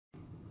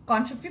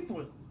Country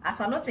people, as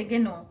a lot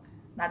again, no,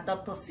 na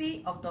Dr.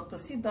 C of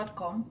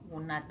drc.com,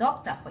 una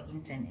doctor for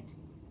internet.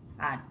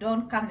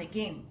 Don't come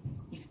again.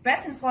 If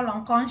person fall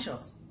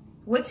unconscious,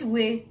 wait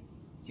way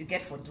you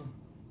get for do.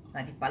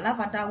 Na the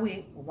palaver that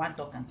way we want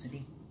talk am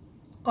today.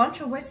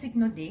 Country where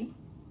signal day,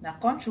 na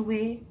country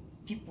where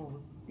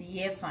people the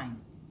year fine.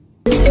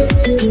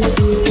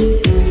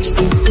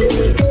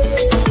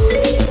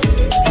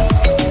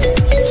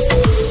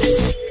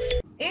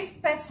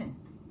 If person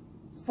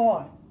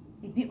fall,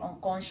 it be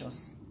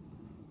unconscious.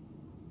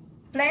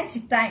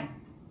 Plenty time,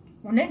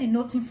 we need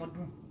nothing for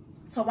do.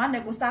 So one they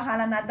go start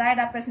hollering, die,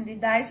 that person they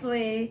die so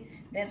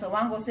then so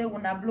one go say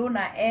una blow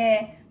na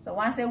air, so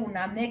one say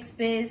una make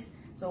space,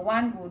 so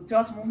one go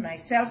just move na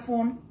cell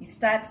phone, he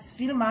starts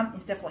film am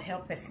instead for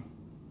help person.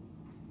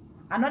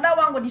 Another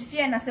one go the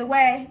fear and I say,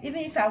 well,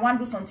 even if I want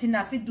to do something,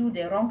 I fit do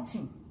the wrong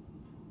thing.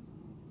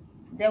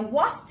 The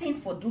worst thing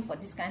for do for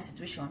this kind of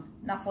situation,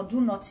 now for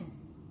do nothing.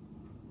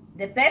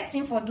 The best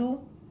thing for do,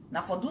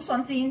 now for do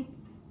something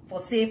for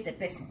save the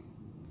person.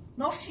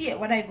 No fear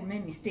whether you go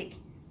make mistake.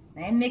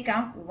 Now make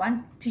am we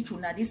want teach you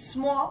now this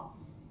small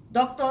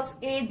doctors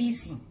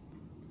ABC.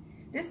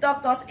 This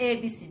doctors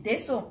ABC, they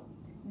so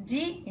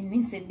D it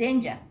means a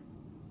danger.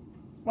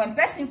 When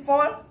person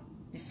fall,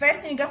 the first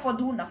thing you get for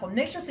do now for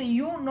make sure say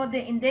you know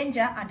they're in danger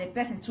and the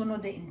person too know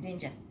they're in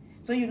danger.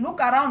 So you look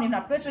around in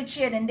a place where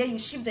chair and then you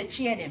shift the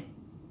chair them.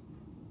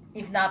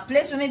 If now a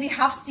place where maybe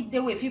half stick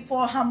there, if you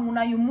fall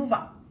hamuna, you move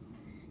up.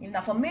 If now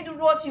for middle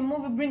road, you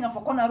move it, bring up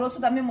for corner road so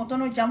that me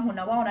motono jump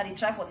huna one they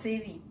try for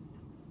saving.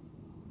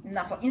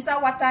 Now for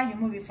inside water, you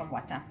move it from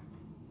water.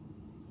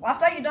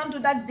 After you don't do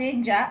that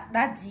danger,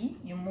 that D,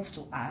 you move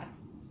to R.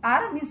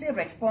 R means a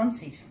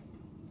responsive.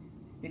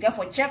 You get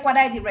for check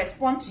whether they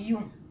respond to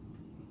you.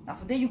 Now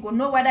for there you go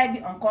know whether I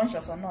be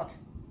unconscious or not.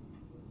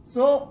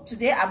 So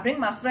today I bring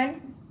my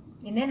friend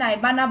Inena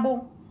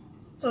Ebanabo.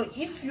 So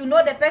if you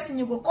know the person,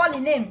 you go call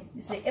his name.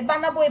 You say,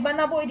 Ebanabo,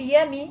 Ebanabo, you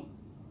hear me?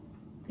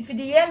 If you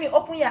hear me,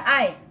 open your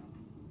eye.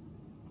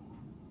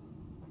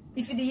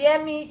 If you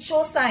hear me,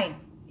 show sign.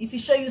 If you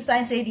show you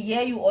sign, say he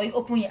hear you or you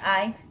open your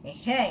eye. And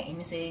here, it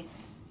means say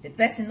the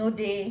person know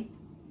they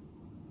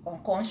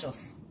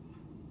unconscious.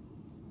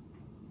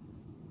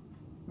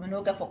 We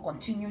no get for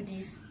continue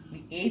this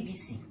with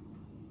ABC.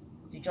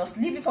 You just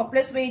leave it for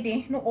place where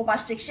they no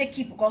shake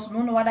it because you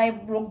don't know whether I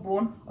broke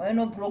bone or you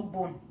no broke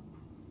bone.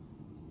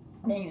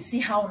 Then you see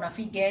how una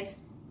fit get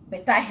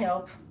better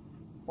help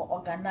for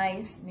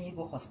organize me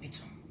go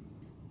hospital.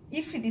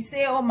 If they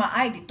say, oh my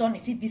eye the turn,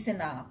 if it be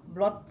saying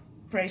blood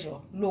pressure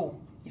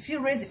low, if you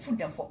raise the foot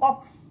them for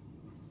up.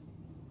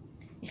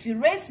 If you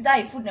raise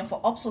that foot them for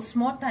up so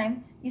small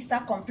time, you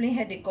start complaining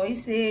headache or you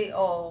say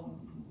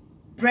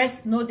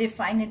breath no they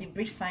fine and the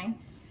breathe fine.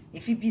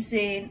 If you be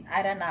saying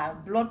I don't know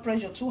blood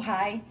pressure too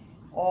high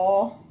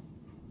or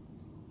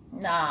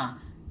nah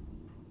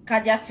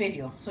cardiac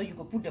failure, so you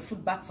go put the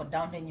foot back for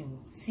down, then you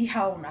see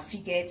how una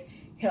fit get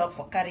help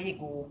for carry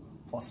go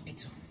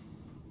hospital.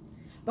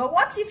 But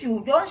what if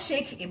you don't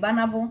shake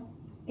Ebanabo,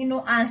 you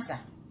know answer?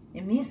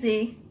 It means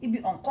say it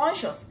be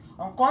unconscious.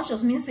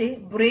 Unconscious means say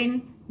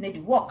brain need to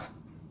work,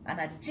 and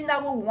at the thing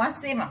that we want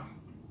say man.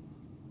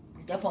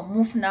 You therefore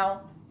move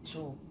now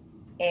to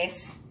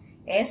S.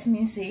 S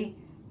means say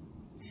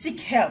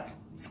seek help,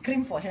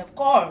 scream for help,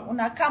 call.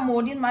 Una come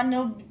holding man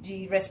no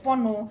the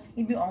respond no,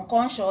 it be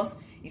unconscious.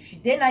 If you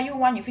then are you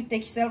one, if you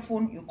take cell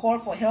phone, you call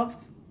for help.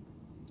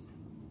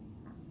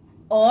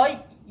 Or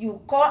you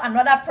call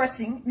another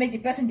person, make the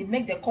person they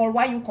make the call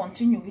while you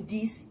continue with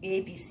this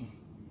ABC.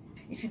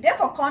 If you're there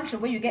for country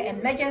where you get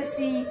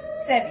emergency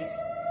service,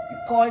 you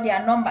call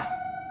their number.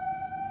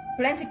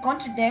 Plenty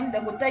country them, they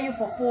will tell you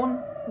for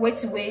phone,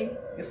 wait away,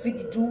 you fit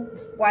to do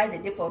while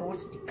they're there for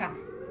roads to come.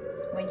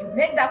 When you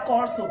make that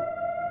call, so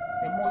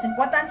the most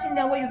important thing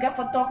then where you get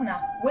for talk now,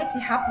 wait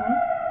it happen,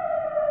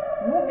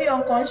 who be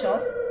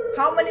unconscious,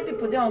 how many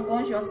people they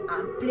unconscious,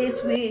 and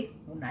place where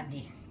una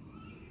dey.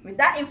 With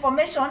that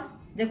information,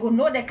 they go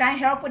know they can't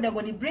help it, they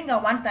go to bring her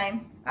one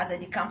time as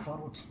they come for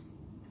road.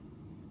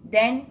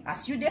 Then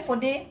as you there for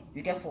day,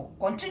 you get for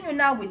continue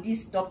now with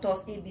these doctors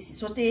ABC,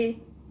 so they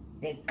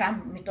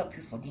can meet up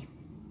you for day.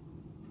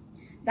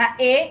 That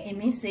A it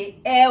means say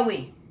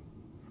airway,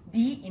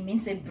 B it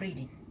means say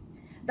breathing.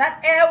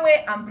 That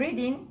airway and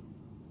breathing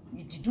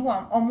you do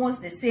them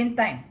almost the same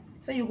time.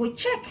 So you go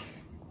check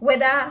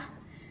whether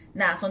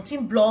now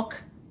something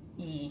block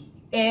the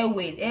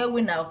airway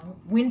now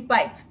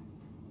windpipe,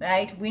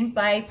 right?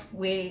 Windpipe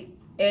where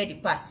air the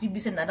pass. If you be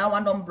saying that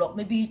one don't block,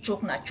 maybe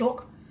choke na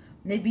choke,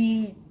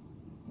 maybe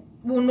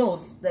who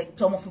knows? Like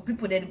some of the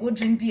people that go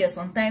drink beer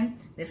sometimes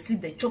they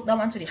sleep, they choke that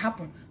one so they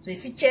happen. So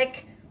if you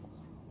check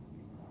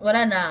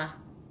whether now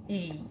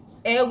the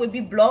air will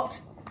be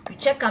blocked, you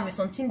check them with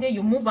something there,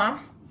 you move them.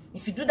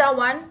 If you do that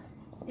one,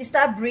 you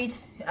start breathe,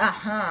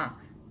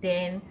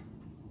 then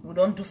we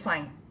don't do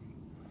fine.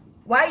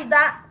 Why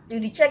that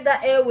you check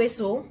that airway,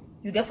 so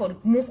you get for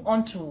move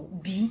on to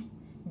B.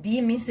 B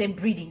means say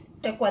breathing.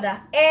 Check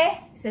whether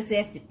air says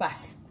the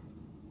pass.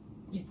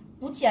 You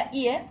put your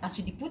ear, as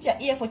you put your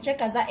ear for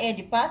check as that air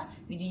the pass,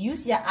 you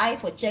use your eye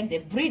for check the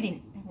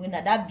breathing. When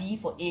that B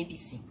for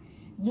ABC.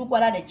 Look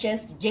whether the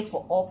chest the jake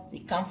for up, the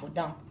come for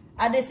down.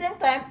 At the same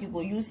time, you go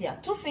use your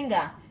 2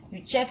 finger.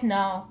 You check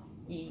now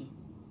the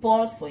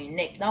pulse for your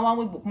neck. Now one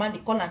we bookman they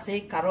call and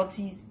say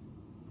carotid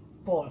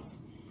pulse.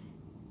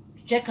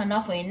 You check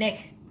now for your neck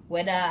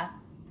whether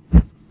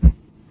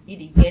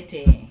it get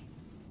a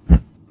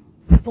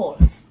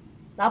pulse.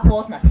 That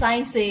pulse na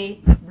sign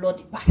say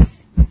blood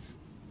pass.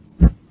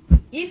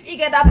 If you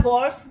get that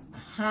pulse,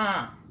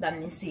 that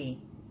means say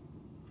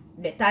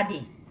better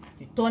day.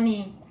 You turn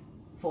it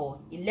for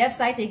the left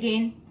side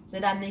again, so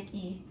that make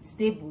it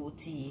stable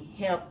to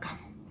help come.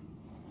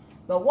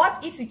 But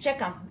what if you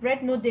check and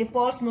breath no day,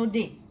 pulse no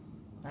day?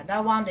 Now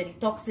that one that the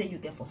talk say you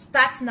get for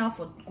start now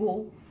for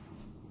go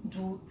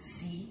do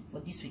C for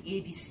this with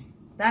ABC.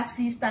 That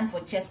C stand for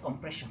chest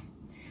compression.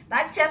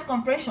 That chest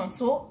compression,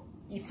 so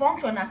it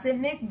function as say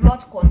make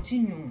blood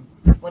continue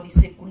for the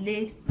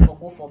circulate for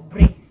go for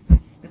brain.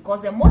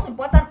 Because the most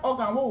important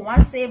organ we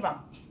want save them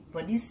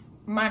for this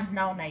man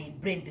now na your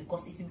brain.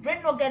 Because if your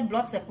brain no get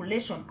blood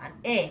circulation and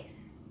air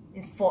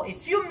for a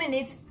few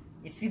minutes,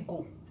 if you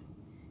go,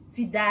 if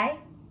you die,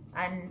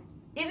 and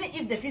even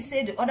if the fit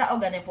say the other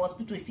organ for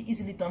hospital, if you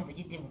easily turn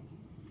vegetable.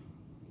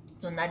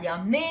 So now their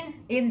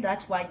main aim,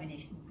 that's why you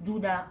do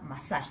that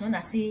massage. No,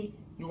 na say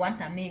you want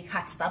to make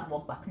heart start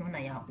work back. No, na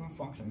your own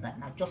function. That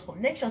now just for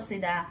make sure say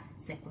that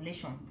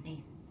circulation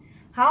day.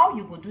 How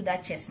you go do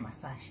that chest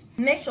massage?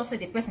 Make sure say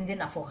the person then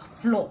for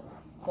floor,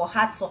 for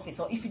hard surface,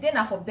 or if you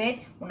then for bed,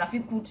 when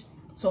you put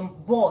some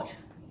board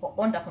for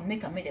under for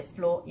make the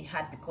floor a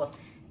hard, because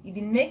it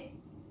will make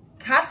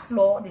hard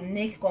floor the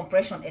make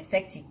compression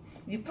effective.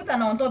 If you put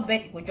an on top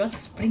bed, it will just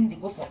spring the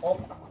go for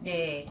up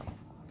the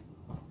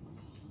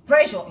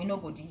pressure, you know,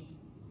 go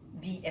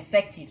be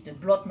effective. The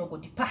blood no go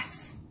the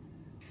pass.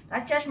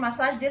 That chest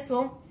massage this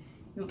so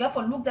you get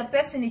for look the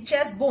person in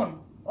chest bone,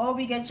 or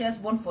we get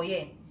chest bone for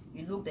here.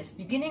 You look the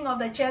beginning of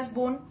the chest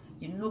bone,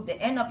 you look the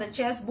end of the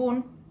chest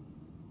bone,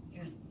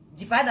 you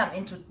divide them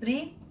into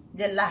 3,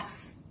 the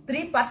last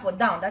 3 part for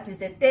down, that is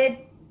the 3rd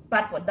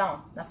part for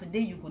down. That for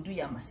day you go do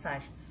your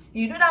massage.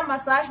 You do that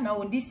massage now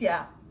with this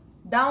your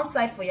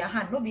downside for your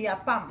hand, no be your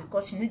palm,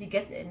 because you need to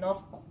get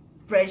enough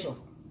pressure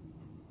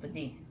for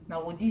day.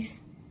 Now with this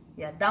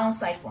your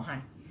downside for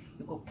hand,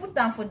 you go put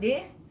down for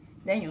day,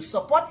 then you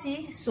support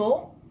it,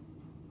 so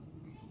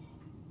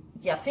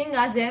your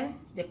fingers them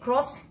they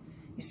cross.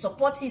 You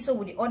support it so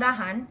with the other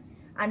hand,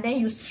 and then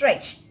you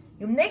stretch.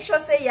 You make sure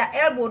say your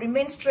elbow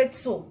remains straight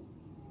so,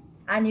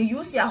 and you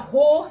use your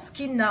whole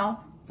skin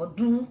now for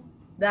do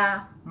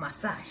the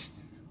massage.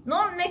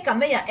 Not make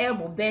your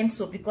elbow bend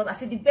so, because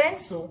as it bend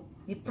so,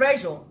 the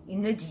pressure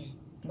in the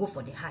go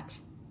for the heart.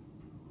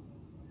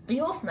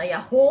 You use now your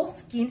whole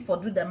skin for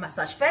do the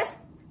massage. First,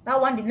 that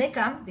one the make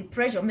the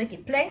pressure make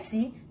it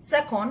plenty.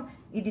 Second,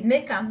 it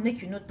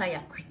make you not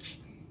tire quick.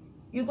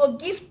 You go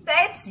give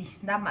 30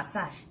 that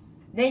massage.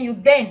 Then you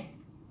bend.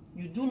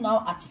 You do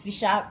now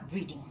artificial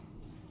breathing.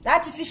 The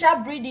artificial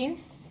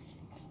breathing,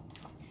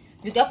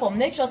 you therefore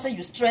make sure say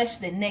you stretch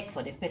the neck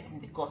for the person,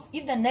 because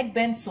if the neck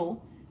bends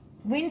so,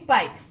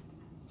 windpipe,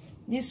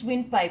 this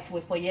windpipe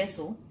for yes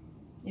so,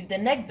 if the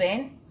neck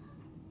bend,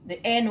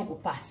 the air no go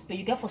pass. But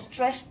you get for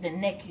stretch the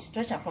neck, you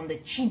stretch it from the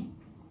chin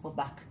for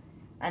back,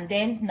 and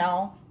then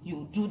now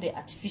you do the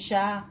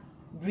artificial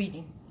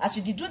breathing. As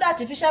you do the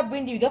artificial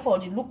breathing, you get for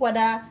the look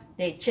whether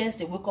the chest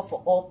they wake up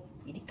for up,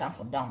 it come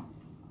for down.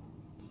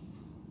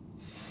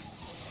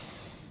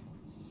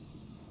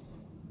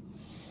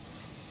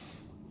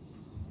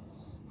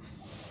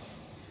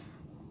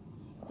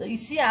 So you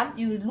see,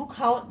 you look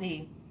how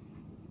the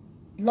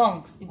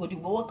lungs, you go to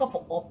work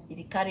for up,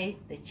 it carry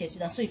the chest.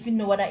 So if you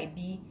know whether it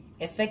be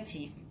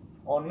effective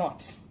or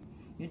not,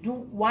 you do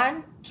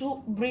 1,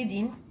 2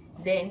 breathing,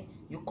 then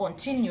you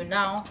continue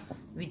now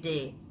with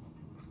the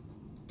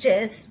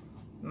chest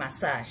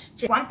massage.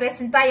 One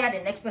person tired,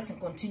 the next person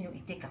continue,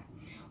 it take them.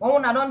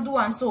 One I don't do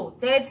and so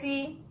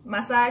 30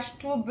 massage,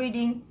 2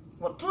 breathing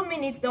for 2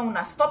 minutes, then when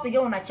I stop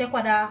again, when I check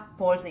whether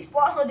pulse. If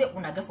pulse no day,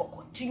 when I get for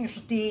continue to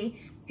stay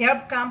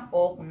help come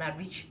or when I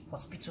reach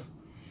hospital.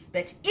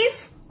 But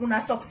if when I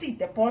succeed,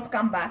 the pulse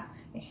come back,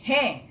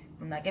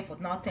 when I get for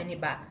now turn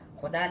it back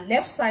for that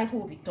left side who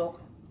we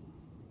talk,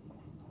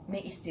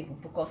 make it stable,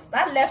 because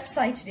that left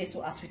side today.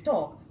 So as we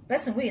talk,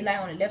 person will lie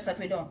on the left side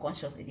where they're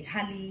unconscious, it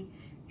hardly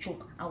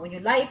choke. And when you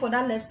lie for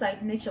that left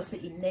side, make sure say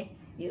it neck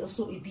it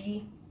also it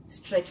be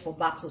stretched for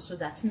back, so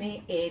that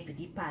may air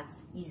be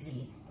pass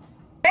easily.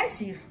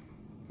 Plenty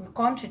we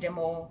come to them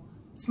or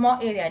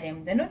small area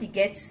them, they know they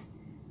get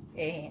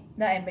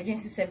that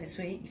emergency service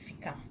way if you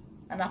come.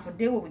 And after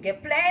day we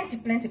get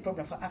plenty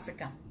problem for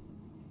Africa.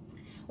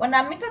 When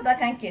I meet that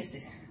kind of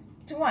cases,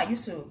 to what I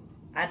used to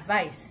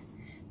advise,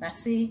 now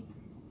say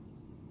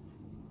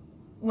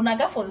una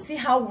get for see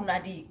how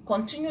una dey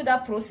continue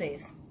that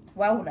process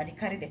while una dey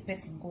carry the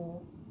person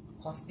go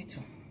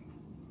hospital,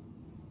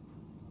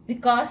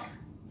 because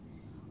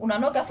una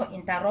no get for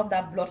interrupt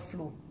that blood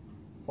flow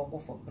for go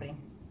for brain.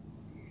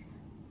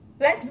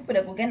 plenty people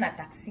that go get a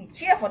taxi.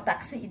 Chair for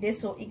taxi, it is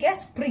so it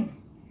gets spring.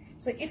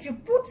 So if you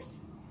put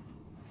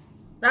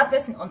that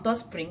person on top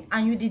spring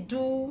and you did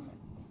do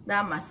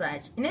that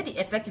massage, it not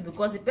effective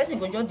because the person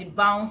going just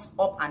bounce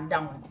up and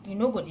down. You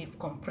know, go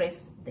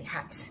compress the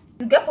heart.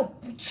 You get for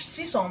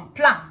see some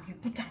plank you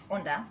put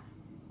under,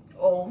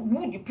 or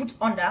wood you put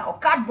under, or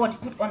cardboard you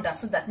put under,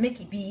 so that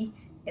make it be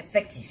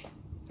effective.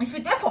 If you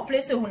there for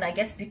places when I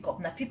get pick up,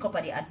 now pick up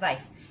at the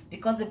advice,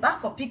 because the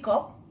back for pick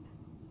up,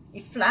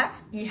 it flat,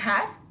 it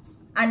hard,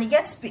 and it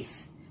gets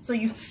space. So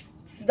you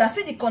that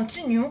feel the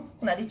continue,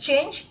 the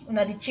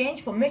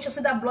change for make sure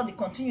so that blood the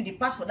continue the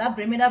pass for that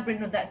brain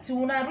know that till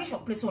when I reach a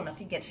place when I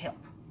feel get help.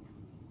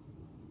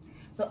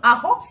 So I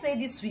hope say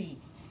this week,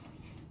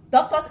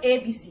 doctors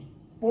ABC,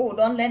 what we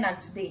don't learn and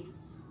today,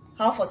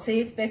 how for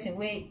save person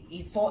where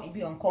it fall it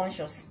be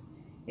unconscious.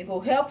 It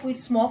will help with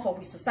small for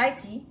with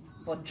society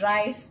for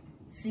drive,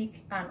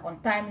 sick and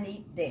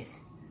untimely death.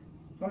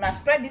 When I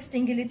spread this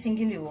tingly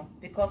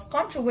because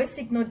country where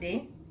sick no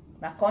day,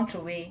 na country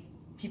where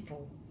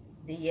people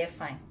they hear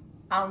fine,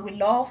 and we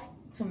love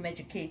to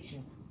educate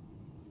you.